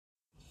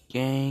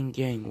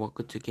Gang,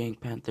 welcome to Gang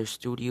Panther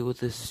Studio.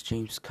 This is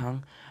James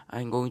Kang.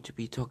 I'm going to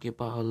be talking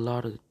about a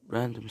lot of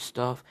random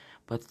stuff,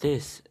 but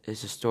this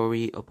is a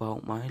story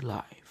about my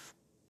life.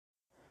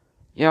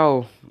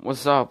 Yo,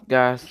 what's up,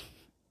 guys?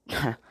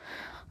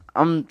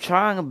 I'm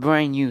trying a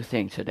brand new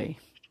thing today.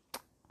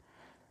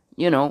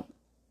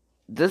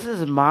 This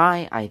is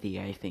my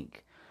idea, I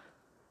think,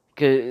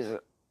 because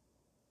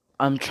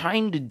I'm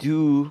trying to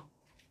do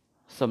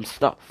some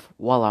stuff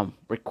while I'm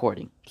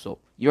recording. So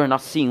you're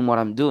not seeing what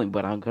I'm doing,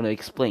 but I'm gonna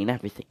explain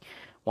everything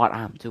what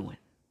I'm doing.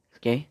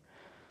 Okay?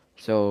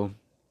 So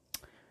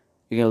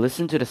you're gonna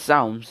listen to the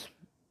sounds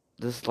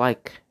just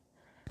like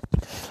an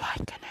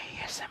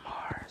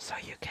ASMR, so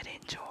you can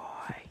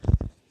enjoy.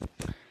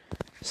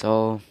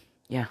 So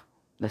yeah,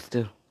 let's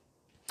do.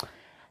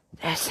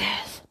 This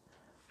is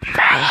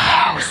my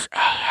house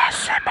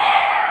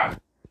ASMR.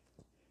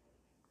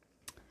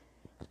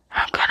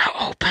 I'm gonna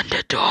open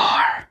the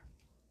door.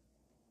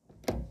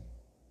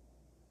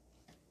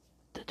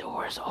 The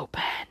door is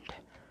opened.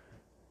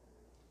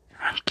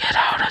 And get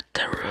out of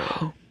the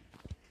room.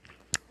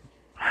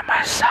 I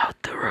must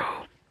out the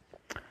room.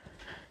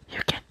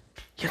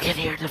 You can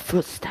hear the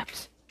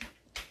footsteps.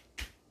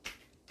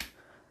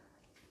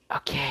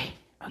 Okay,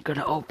 I'm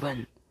gonna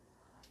open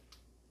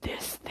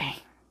this thing.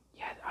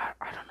 Yeah,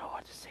 I don't know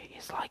what to say.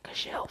 It's like a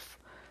shelf.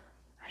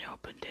 I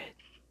opened it.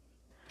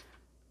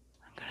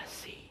 I'm gonna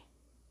see.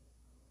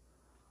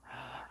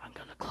 I'm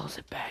gonna close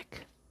it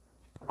back.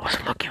 I was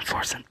looking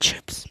for some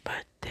chips,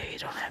 but they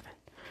don't have it.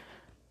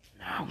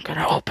 Now I'm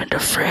gonna open the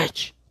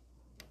fridge.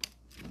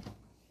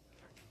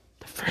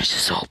 The fridge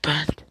is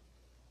opened.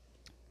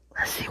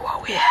 Let's see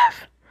what we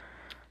have.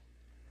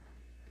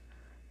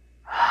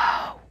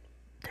 Oh,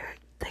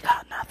 they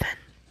got nothing.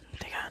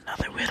 They got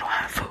nothing. We don't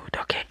have food.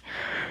 Okay.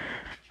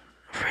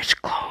 Fridge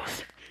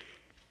closed.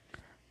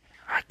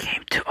 I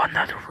came to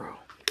another room.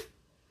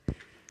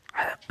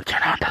 I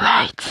turn on the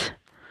lights.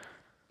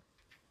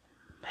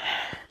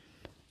 Man,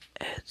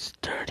 it's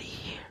dirty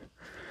here.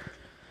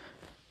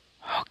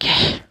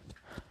 Okay.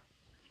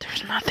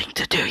 There's nothing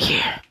to do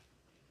here.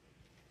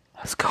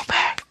 Let's go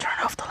back. Turn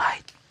off the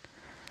light.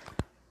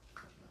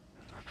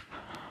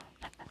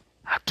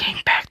 I came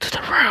back to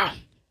the room.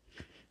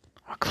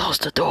 I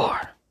closed the door.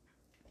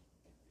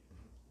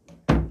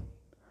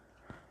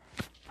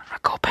 I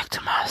go back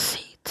to my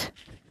seat.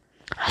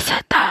 I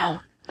sat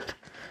down.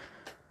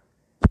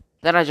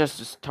 Then I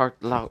just talk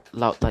loud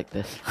like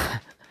this.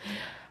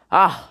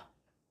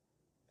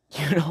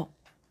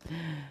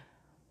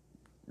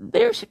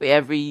 There should be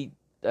every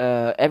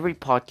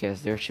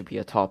podcast there should be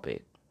a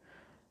topic.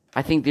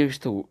 I think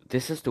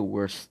this is the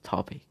worst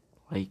topic.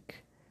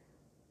 Like,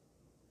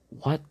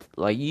 what?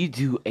 Like, you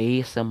do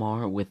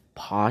ASMR with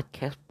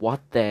podcast?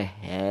 What the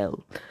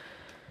hell?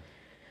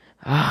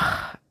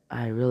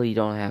 I really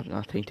don't have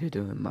nothing to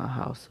do in my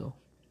house, so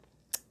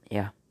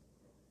yeah.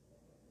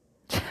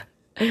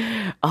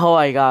 Oh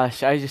my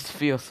gosh, I just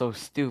feel so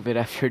stupid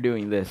after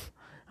doing this.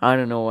 I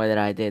don't know why that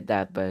I did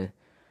that, but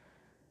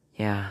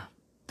yeah,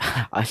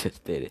 I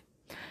just did it.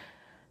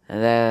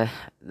 And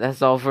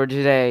that's all for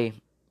today.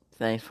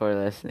 Thanks for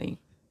listening.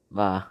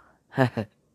 Bye.